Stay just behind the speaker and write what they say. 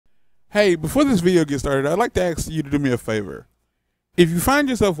Hey, before this video gets started, I'd like to ask you to do me a favor. If you find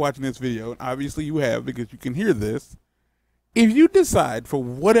yourself watching this video, and obviously you have because you can hear this, if you decide for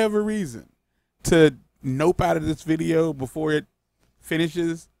whatever reason to nope out of this video before it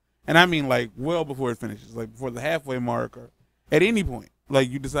finishes, and I mean like well before it finishes, like before the halfway mark or at any point,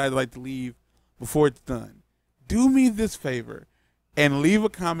 like you decide like to leave before it's done, do me this favor and leave a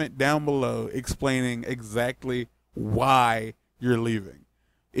comment down below explaining exactly why you're leaving.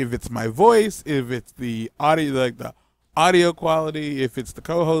 If it's my voice, if it's the audio, like the audio quality, if it's the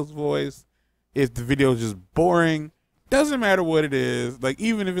co-host voice, if the video is just boring, doesn't matter what it is. Like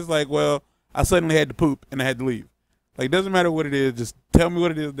even if it's like, well, I suddenly had to poop and I had to leave. Like doesn't matter what it is, just tell me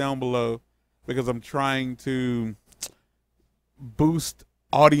what it is down below because I'm trying to boost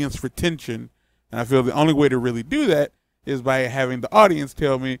audience retention. And I feel the only way to really do that is by having the audience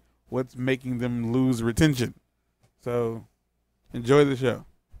tell me what's making them lose retention. So enjoy the show.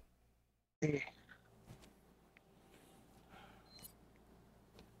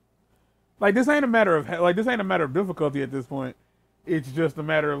 Like this ain't a matter of difficulty at this point. It's just a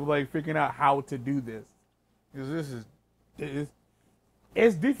matter of like figuring out how to do this. Because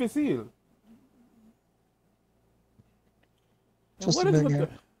it's difficile. And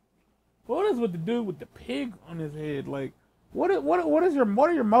what is with the dude with the pig on his head? Like what are your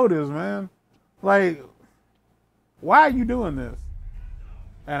motives, man? Like why are you doing this?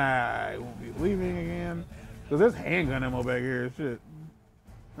 And I won't be leaving again. Cause there's handgun ammo back here. Shit.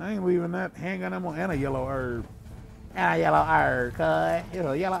 I ain't leaving that handgun ammo and a yellow herb. And a yellow herb, cuz. There's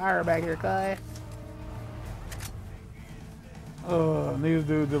a yellow herb back here, cuz. And these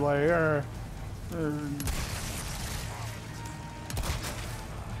dudes are like,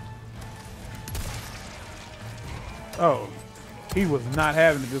 oh, he was not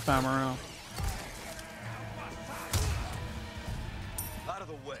having it this time around. Out of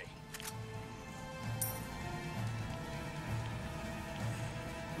the way.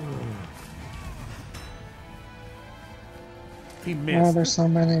 He missed. Oh, there's so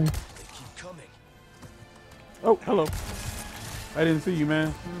many. They keep coming. Oh, hello. I didn't see you,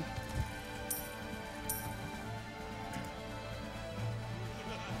 man.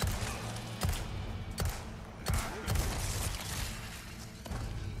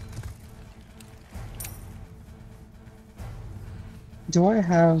 Do I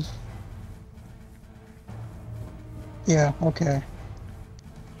have... Yeah, okay.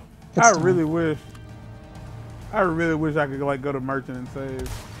 I really wish I could like go to merchant and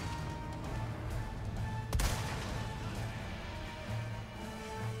save.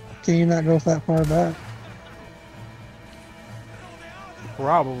 Can you not go that far back?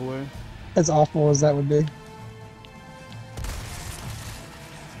 Probably. As awful as that would be.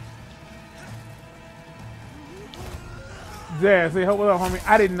 Yeah, see, hold up, homie.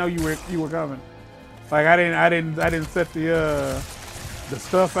 I didn't know you were coming. Like I didn't set the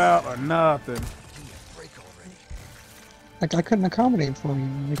stuff out or nothing. Like I couldn't accommodate for you.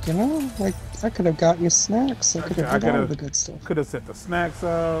 Like, you know, like I could have got you snacks. I could have done all the good stuff. Could have set the snacks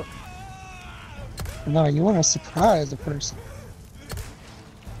out. No, you want to surprise a person.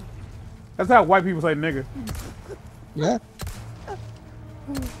 That's how white people say nigga. Yeah.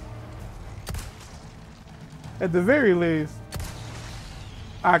 At the very least,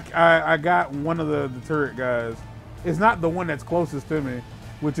 I got one of the turret guys. It's not the one that's closest to me,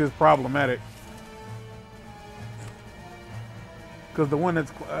 which is problematic. Because the one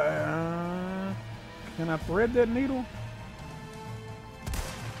that's... can I thread that needle?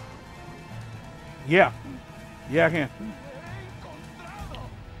 Yeah. Yeah, I can.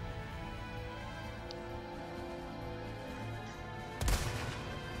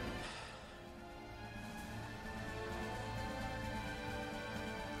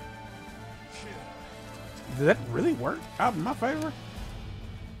 Did that really work out in my favor?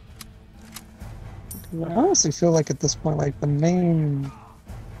 I honestly feel like at this point, like the main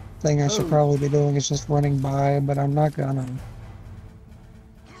thing I should probably be doing is just running by, but I'm not gonna.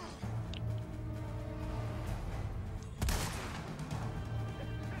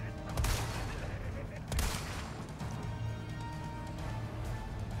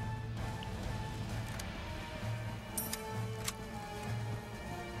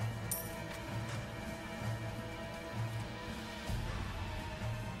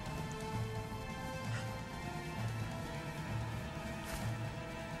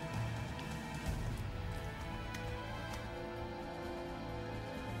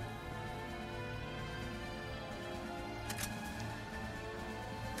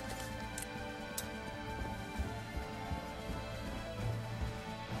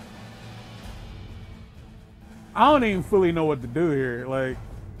 I don't even fully know what to do here. Like,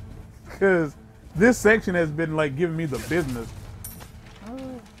 because this section has been like giving me the business.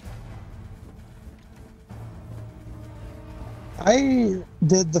 I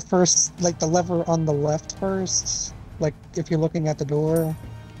did the first, like the lever on the left first, like if you're looking at the door,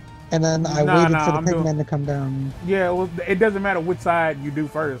 and then I waited for the pigman to come down. Yeah, well, it doesn't matter which side you do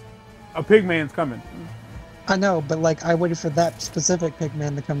first. A pigman's coming. I know, but like I waited for that specific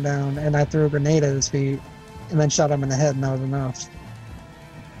pigman to come down, and I threw a grenade at his feet, and then shot him in the head, and that was enough.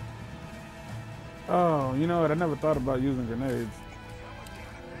 Oh, you know what? I never thought about using grenades.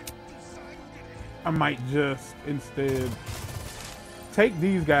 I might just instead take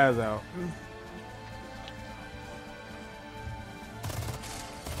these guys out.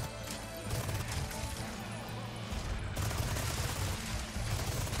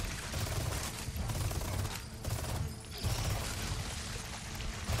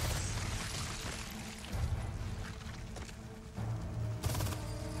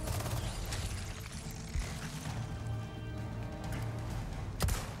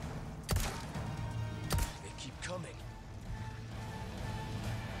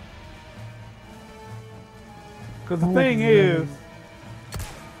 Because the thing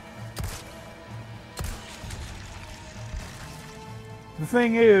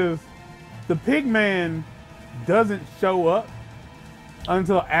is, the pigman doesn't show up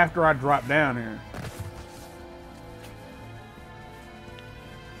until after I drop down here.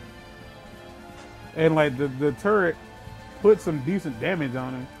 And like the turret put some decent damage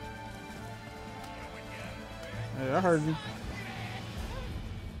on it. Yeah, I heard you.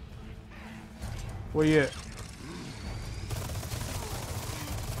 Where you at?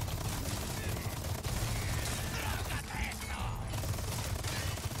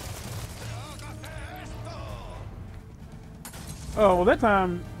 Oh, well, that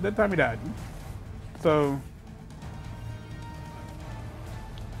time he died. So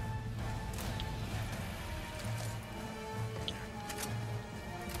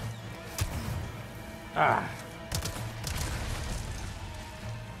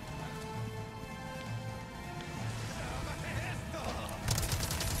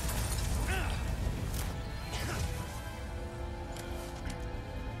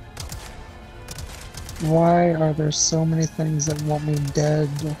Why are there so many things that want me dead?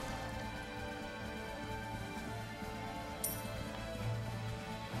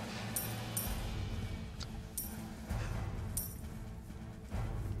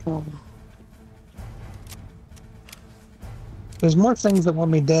 Oh. There's more things that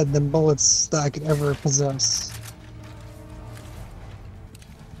want me dead than bullets that I could ever possess.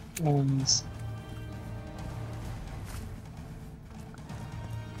 And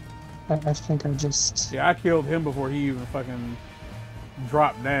I think I just... Yeah, I killed him before he even fucking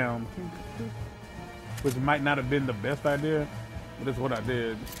dropped down. Which might not have been the best idea, but it's what I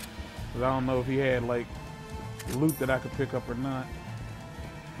did. Because I don't know if he had, like, loot that I could pick up or not.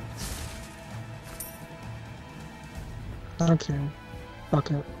 Okay.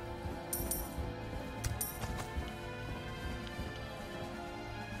 Fuck it.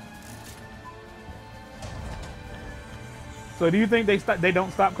 So do you think they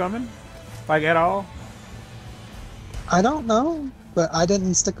don't stop coming? Like, at all? I don't know, but I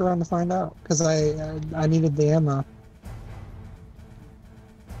didn't stick around to find out because I needed the ammo.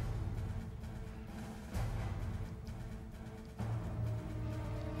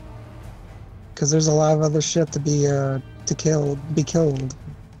 Because there's a lot of other shit to be killed.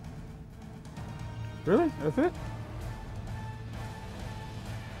 Really? That's it?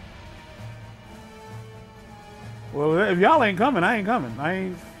 Well, if y'all ain't coming, I ain't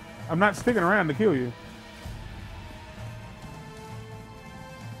coming. I'm not sticking around to kill you.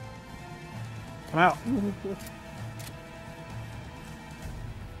 I'm out.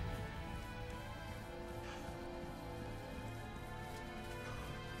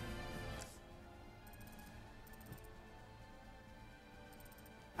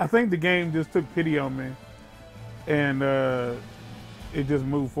 I think the game just took pity on me, and it just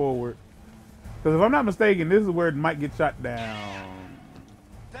moved forward. Because if I'm not mistaken, this is where it might get shot down.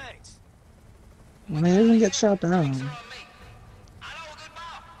 Thanks. When it doesn't get shot down.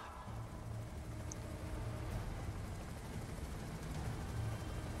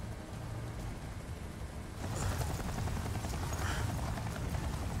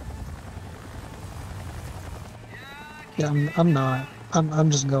 Yeah, I'm not.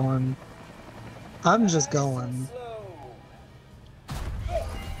 I'm just going. I'm just going.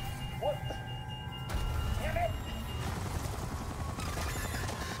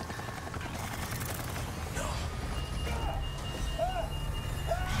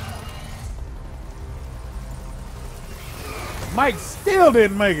 Mike still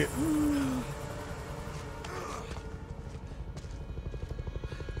didn't make it.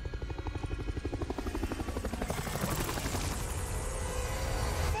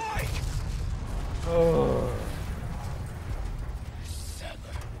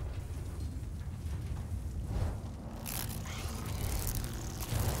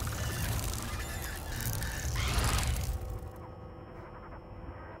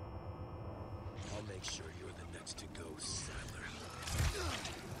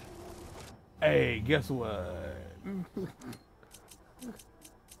 Hey, guess what?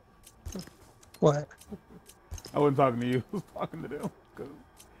 What? I wasn't talking to you. I was talking to them. 'Cause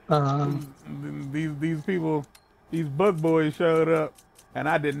Uh, these people, these bug boys showed up, and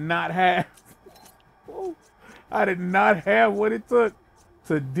I did not have, I did not have what it took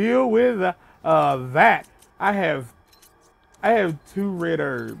to deal with that. I have 2 red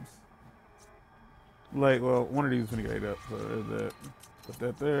herbs. Like, well, one of these is gonna get ate up. So there's that. Put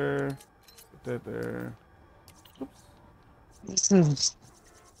that there. Put that there. Oops. this is.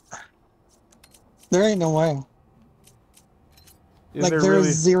 There ain't no way. Is Like there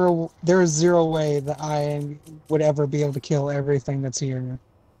really? there is zero way that I would ever be able to kill everything that's here.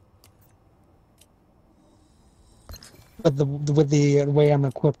 But with the way I'm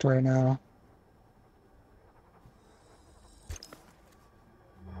equipped right now.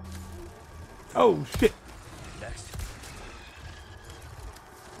 Oh shit! Next.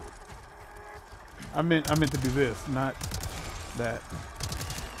 I meant to do this, not that.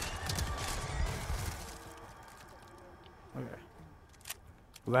 Okay.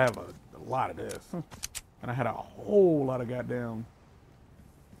 Cause I have a lot of this, and I had a whole lot of goddamn.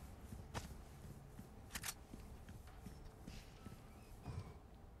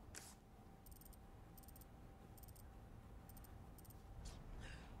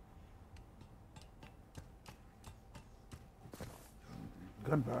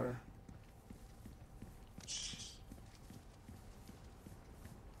 Gunpowder.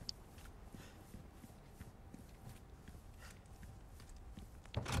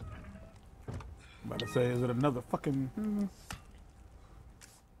 About to say, is it another fucking?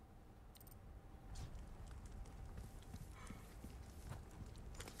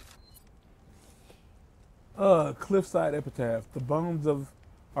 Cliffside epitaph. The bones of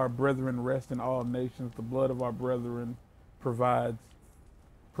our brethren rest in all nations. The blood of our brethren provides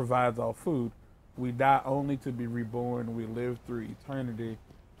all food. We die only to be reborn. We live through eternity.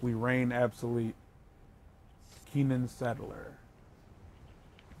 We reign absolute. Keenan Saddler.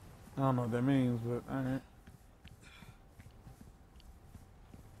 I don't know what that means, but alright.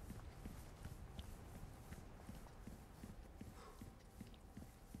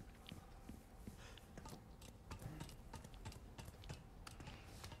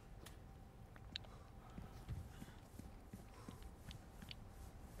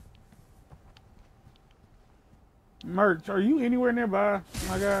 Merch, are you anywhere nearby,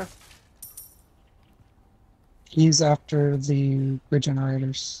 my guy? He's after the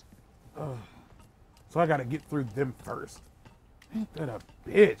regenerators. So I gotta get through them first. Ain't that a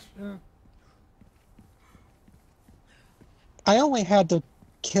bitch? I only had to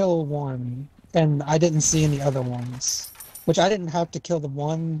kill one, and I didn't see any other ones. Which I didn't have to kill the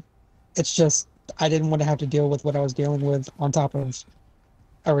one. It's just I didn't want to have to deal with what I was dealing with on top of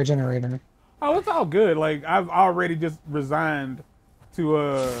a regenerator. Oh, it's all good. Like, I've already just resigned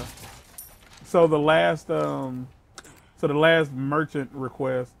to so the last merchant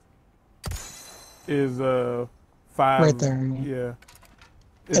request is 5. Right there. Yeah.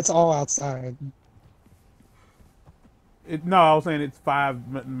 It's all outside. No, I was saying it's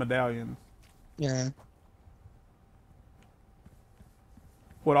 5 medallions. Yeah.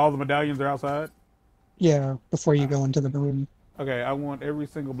 What, all the medallions are outside? Yeah, before you go into the room. Okay, I want every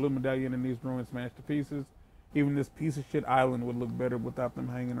single blue medallion in these ruins smashed to pieces. Even this piece of shit island would look better without them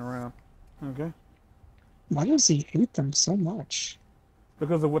hanging around. Okay? Why does he hate them so much?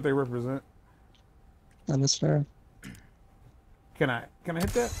 Because of what they represent. That is fair. Can I hit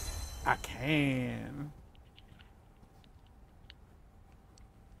that? I can.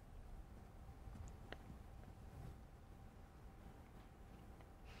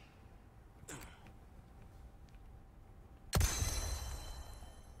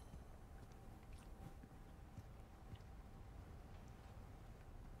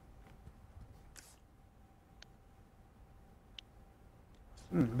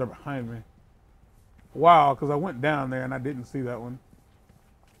 They're behind me. Wow, because I went down there and I didn't see that one.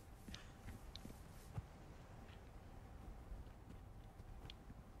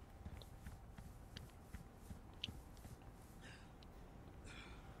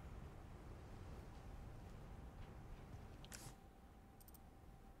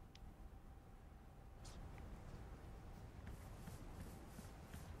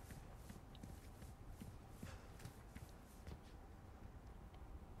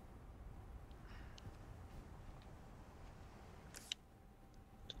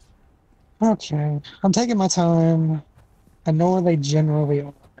 Okay. I'm taking my time. I know where they generally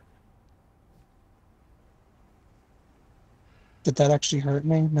are. Did that actually hurt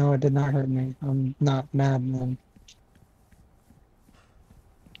me? No, it did not hurt me. I'm not mad, man.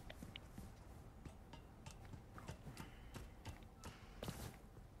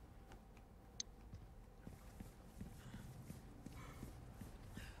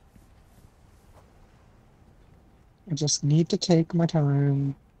 I just need to take my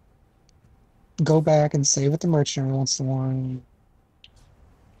time, go back and save at the merchant every once in a while.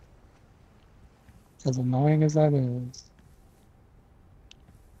 As annoying as that is.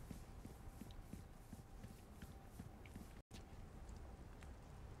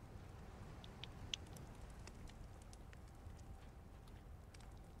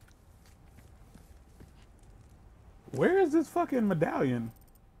 Where is this fucking medallion?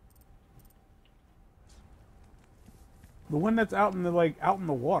 The one that's out in the out in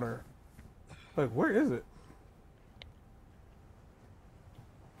the water. Like, where is it?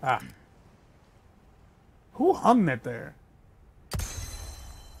 Ah. Who hung that there?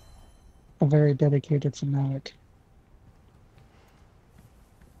 A very dedicated fanatic.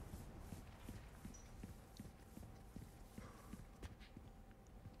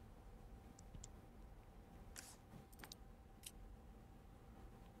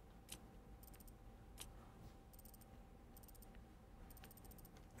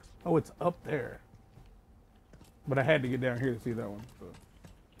 Oh, it's up there. But I had to get down here to see that one. So.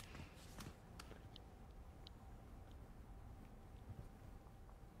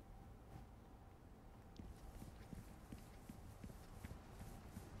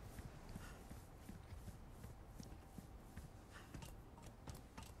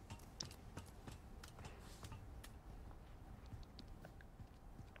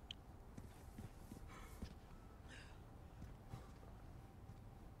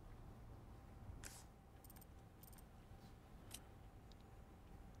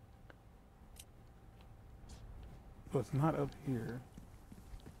 So it's not up here.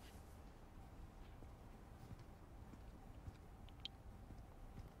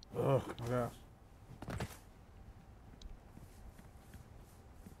 Oh my gosh.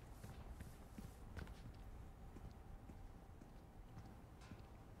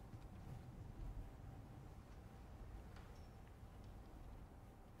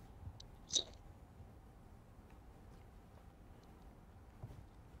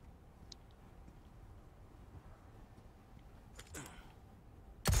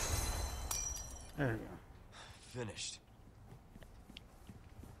 There we go. Finished.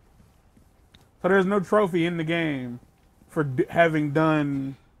 So there's no trophy in the game for having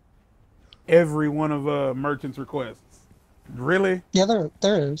done every one of Merchant's requests. Really? Yeah,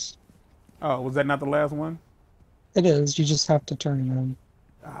 there is. Oh, was that not the last one? It is. You just have to turn it in.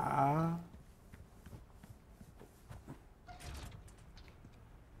 Ah.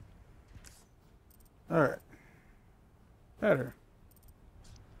 All right. Better.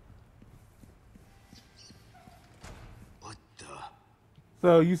 What the?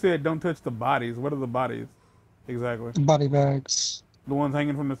 So you said don't touch the bodies. What are the bodies exactly? Body bags. The ones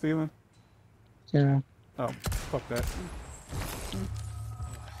hanging from the ceiling? Yeah. Oh, fuck that.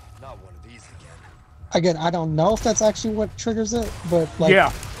 Not one of these again. Again, I don't know if that's actually what triggers it, but like.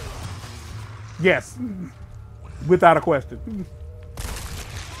 Yeah. Yes. Without a question.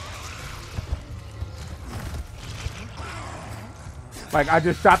 Like, I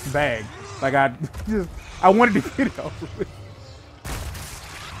just shot the bag. Like, I wanted to get it over with.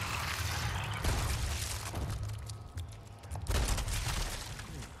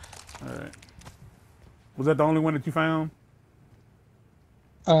 Alright. Was that the only one that you found?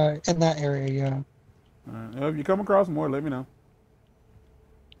 In that area, yeah. Alright. Well, if you come across more, let me know.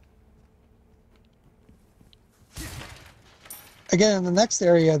 Again, in the next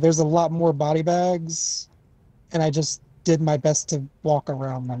area, there's a lot more body bags, and I just did my best to walk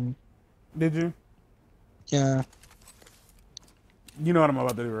around them. Did you? Yeah. You know what I'm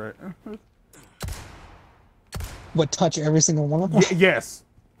about to do, right? What, touch every single one of them? Yes.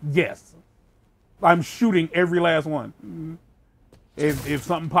 Yes. I'm shooting every last one. If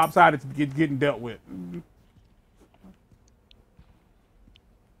something pops out, it's getting dealt with.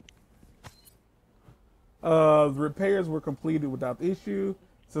 The repairs were completed without issue.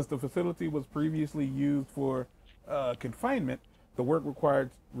 Since the facility was previously used for confinement, the work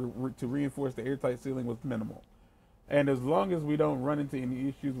required to reinforce the airtight ceiling was minimal. And as long as we don't run into any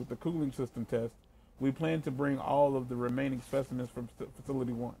issues with the cooling system test, we plan to bring all of the remaining specimens from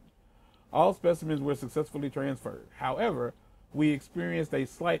Facility 1. All specimens were successfully transferred. However, we experienced a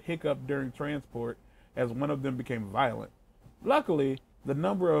slight hiccup during transport as one of them became violent. Luckily, the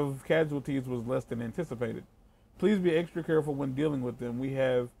number of casualties was less than anticipated. Please be extra careful when dealing with them. We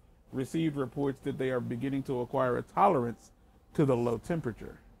have received reports that they are beginning to acquire a tolerance to the low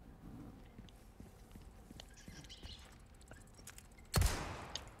temperature.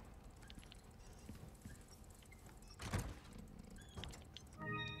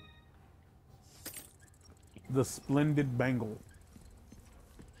 The Splendid Bangle.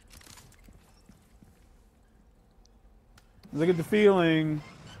 I get the feeling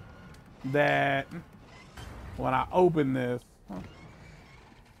that when I open this,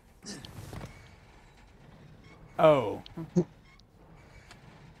 oh,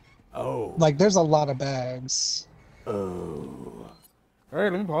 Like, there's a lot of bags. oh. All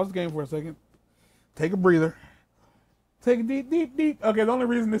right, let me pause the game for a second. Take a breather. Take a deep. Okay, the only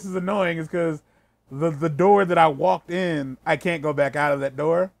reason this is annoying is because the door that I walked in, I can't go back out of that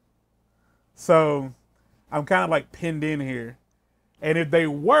door. So I'm kind of like pinned in here. And if they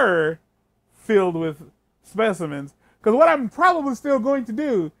were filled with specimens, because what I'm probably still going to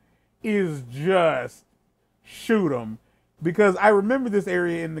do is just shoot them. Because I remember this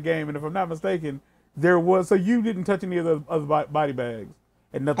area in the game, and if I'm not mistaken, there was, so you didn't touch any of those other body bags,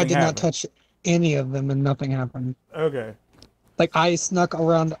 and nothing I did happened. not touch any of them and nothing happened. Okay. Like, I snuck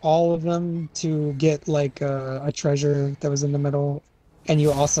around all of them to get, like, a treasure that was in the middle. And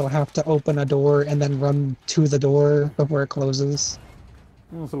you also have to open a door and then run to the door before it closes.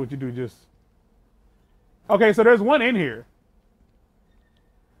 So what you do just... Okay, so there's one in here.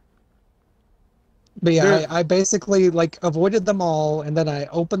 But yeah, I basically, like, avoided them all, and then I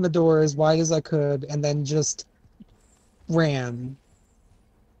opened the door as wide as I could, and then just ran.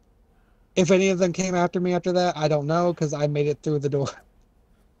 If any of them came after me after that, I don't know, because I made it through the door.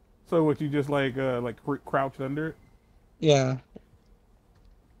 So what, you just like crouched under it? Yeah.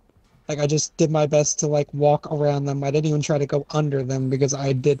 Like, I just did my best to, like, walk around them. I didn't even try to go under them, because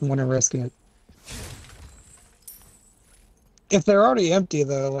I didn't want to risk it. If they're already empty,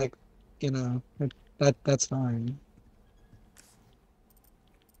 though, like, you know, that's fine.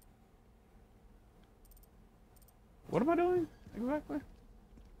 What am I doing exactly?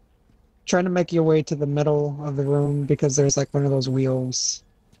 Trying to make your way to the middle of the room because there's like one of those wheels.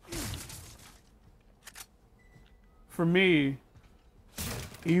 For me,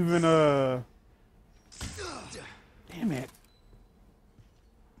 even damn it.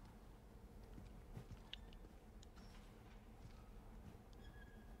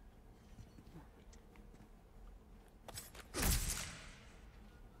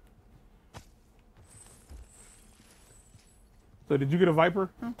 So did you get a Viper?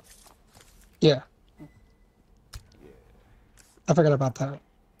 Huh? Yeah. I forgot about that.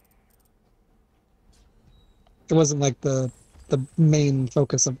 It wasn't like the main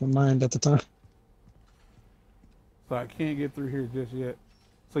focus of my mind at the time. So I can't get through here just yet.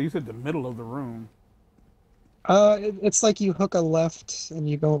 So you said the middle of the room. It's like you hook a left and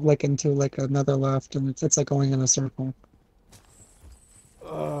you go like into like another left, and it's like going in a circle.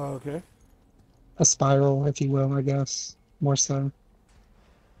 Okay. A spiral, if you will, I guess. More so.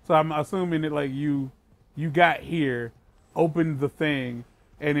 So I'm assuming that like you got here, opened the thing,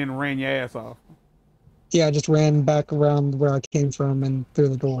 and then ran your ass off. Yeah, I just ran back around where I came from and through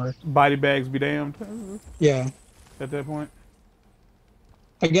the door. Body bags be damned. Yeah. At that point.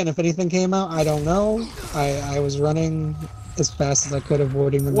 Again, if anything came out, I don't know. I was running as fast as I could,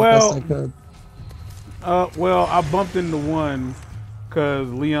 avoiding them the best I could. Well, I bumped into one because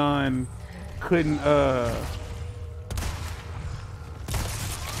Leon couldn't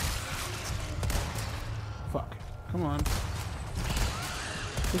fuck. Come on.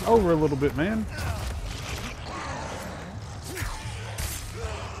 Just over a little bit, man.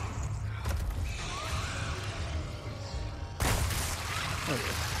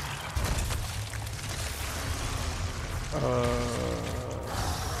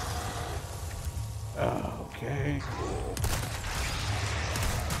 Okay.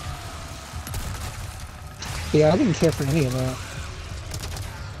 Yeah, I didn't care for any of that.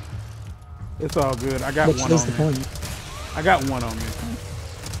 It's all good. I got Which one is on the me. point. I got one on me.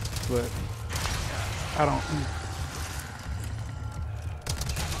 But I don't.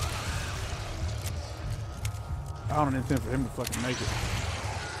 I don't intend for him to fucking make it.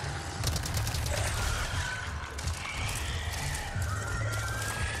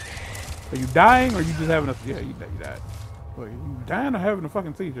 Are you dying or you just having a... Yeah, you died. Wait, you dying or having a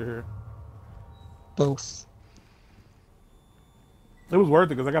fucking seizure here? Both. It was worth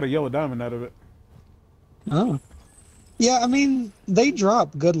it because I got a yellow diamond out of it. Oh. Yeah, I mean, they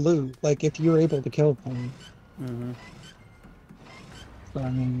drop good loot, like, if you're able to kill them. Mm-hmm. So,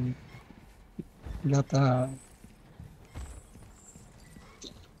 I mean, you got that.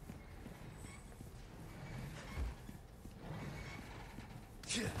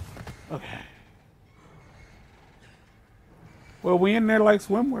 Okay. Well, we in there like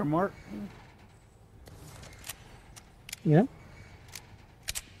swimwear, Mark. Yeah.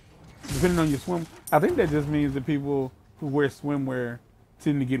 Depending on your swim, I think that just means that people who wear swimwear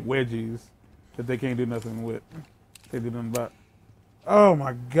tend to get wedgies that they can't do nothing with. They do nothing about. Oh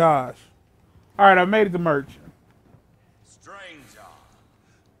my gosh! All right, I made it to merch.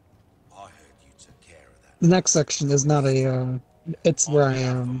 The next section is not a. It's where I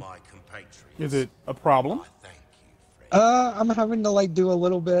am. Is it a problem? I'm having to like do a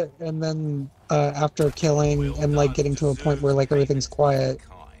little bit, and then after killing and like getting to a point where like everything's quiet,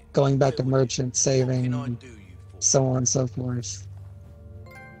 going back to merchant, saving, so on and so forth.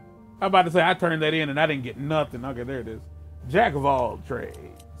 I'm about to say I turned that in and I didn't get nothing. Okay, there it is. Jack of all trades.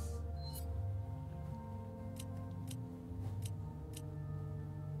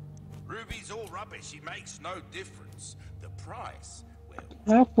 Ruby's all rubbish. It makes no difference. The price,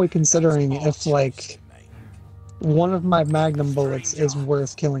 well, Halfway considering that's if like one of my magnum bullets is Stranger.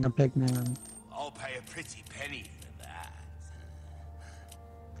 worth killing a pigman. I'll pay a pretty penny for that.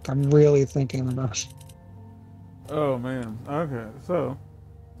 I'm really thinking about it. Oh man. Okay, so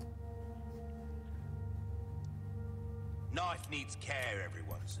Knife needs care every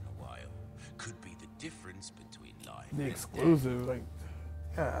once in a while. Could be the difference between life the and exclusive, like,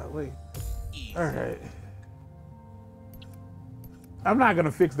 golly. death. All right. I'm not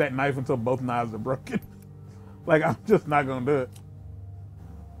gonna fix that knife until both knives are broken. Like, I'm just not gonna do it.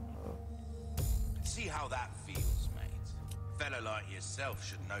 See how that feels, mate. A fella like yourself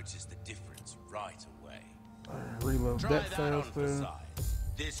should notice the difference right away. Reload Try that that on for faster. size.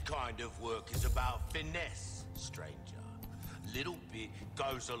 This kind of work is about finesse, stranger. Little bit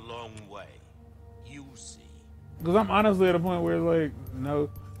goes a long way. You'll see. Because I'm honestly at a point where it's like, no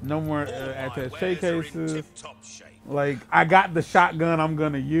more All my attaché wares are in cases. tip-top shape. Like, I got the shotgun I'm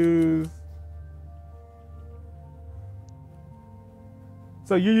gonna use.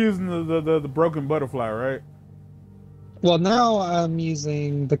 So you're using the broken butterfly, right? Well, now I'm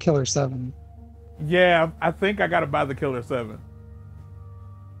using the Killer 7. Yeah, I think I gotta buy the Killer 7.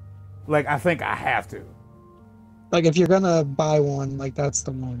 Like, I think I have to. Like, if you're gonna buy one, like, that's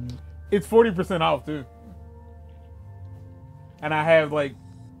the one. It's 40% off too. And I have like,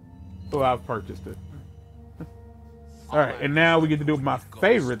 oh, I've purchased it. All right, and now we get to do my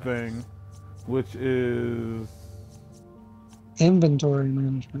favorite thing, which is Inventory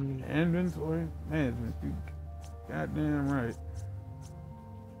management. inventory management. You goddamn right.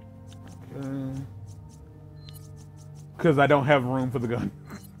 Okay. Because I don't have room for the gun.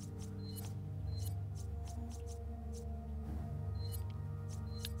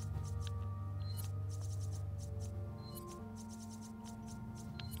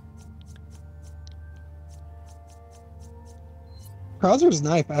 Krauser's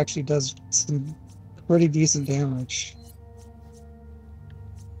knife actually does some pretty decent damage.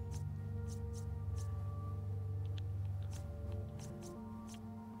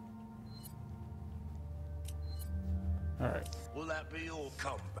 All right. Will that be all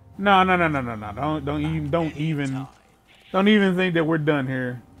come back? No. Don't even think that we're done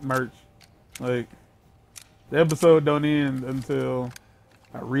here, merch. Like, the episode don't end until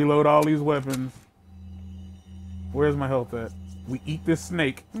I reload all these weapons. Where's my health at? We eat this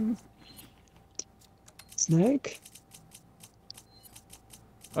snake. Snake?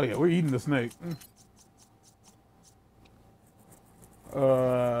 Oh yeah, we're eating the snake.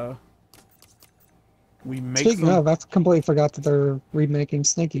 We make Speaking some... of, I completely forgot that they're remaking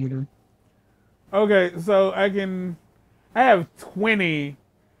Snake Eater. Okay, so I have 20.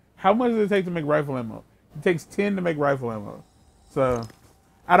 How much does it take to make rifle ammo? It takes 10 to make rifle ammo. So,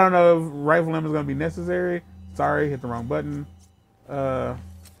 I don't know if rifle ammo is going to be necessary. Sorry, hit the wrong button.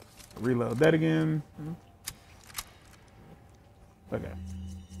 Reload that again. Okay.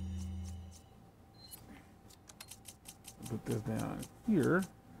 Put this down here.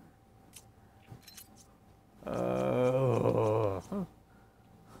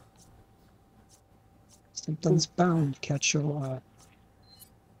 Something's bound to catch your eye.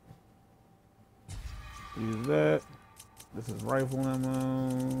 Use that. This is rifle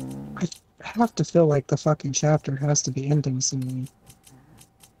ammo. I have to feel like the fucking chapter has to be ending soon.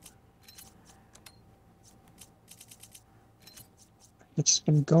 It's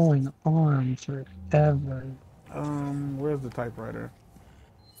been going on forever. Where's the typewriter?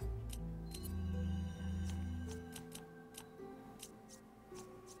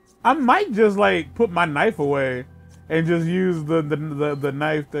 I might just like put my knife away and just use the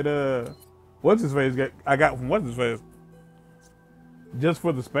knife that what's his face I got from what's his face. Just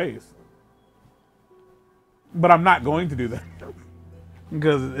for the space. But I'm not going to do that.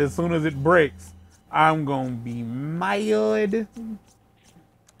 Because as soon as it breaks, I'm gonna be mad.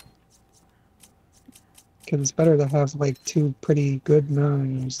 Because it's better to have like two pretty good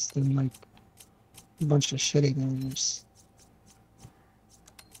knives than like a bunch of shitty knives.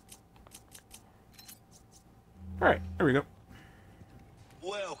 Alright, there we go.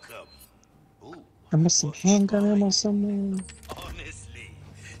 Welcome. Ooh, I missed some handgun ammo somewhere. honestly,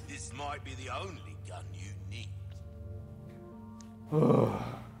 this might be the only gun you need.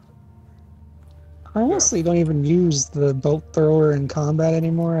 I honestly don't even use the bolt thrower in combat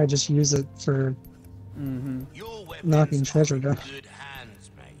anymore. I just use it for Your weapons knocking treasure are in down. good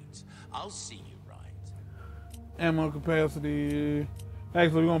hands, mate. I'll see you right. Ammo capacity.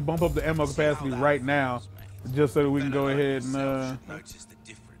 Actually, we're gonna bump up the ammo See how capacity that right now, feels, mate. just so that we can Fellow go like ahead and yourself should notice the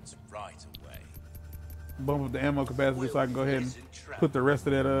difference right away. bump up the ammo capacity so I can go ahead and put the rest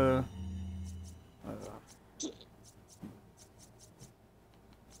of that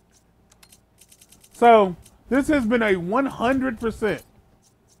So this has been a 100%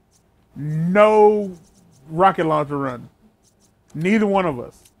 no rocket launcher run. Neither one of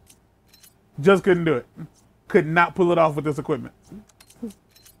us just couldn't do it. Could not pull it off with this equipment.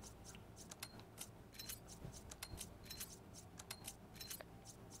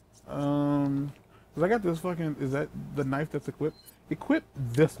 Cause I got this fucking, is that the knife that's equipped? Equip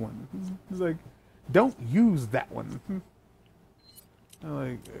this one. It's like, don't use that one. I'm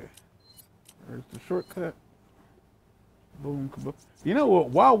like, there's the shortcut. Boom, kaboom. You know what?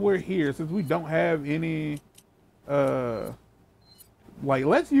 While we're here, since we don't have any, like,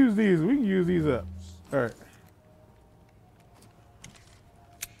 let's use these. We can use these up. All right.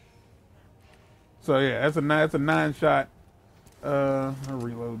 So yeah, that's a 9-shot. I'll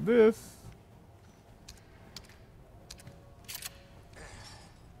reload this.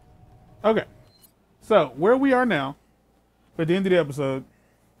 Okay. So where we are now, at the end of the episode,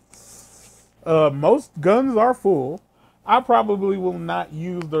 most guns are full. I probably will not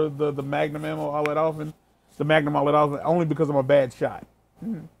use the Magnum ammo all that often. The Magnum all that often, only because I'm a bad shot.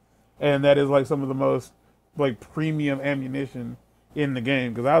 And that is like some of the most like premium ammunition in the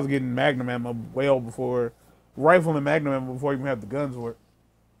game, because I was getting Magnum ammo well before, rifle and Magnum ammo before I even had the guns work.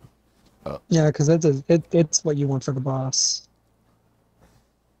 Yeah, because it's what you want for the boss.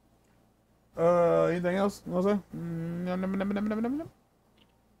 Anything else you want to say?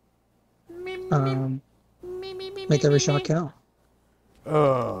 Make every shot count.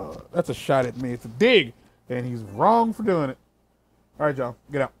 That's a shot at me. It's a dig, and he's wrong for doing it. All right, y'all,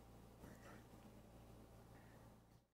 get out.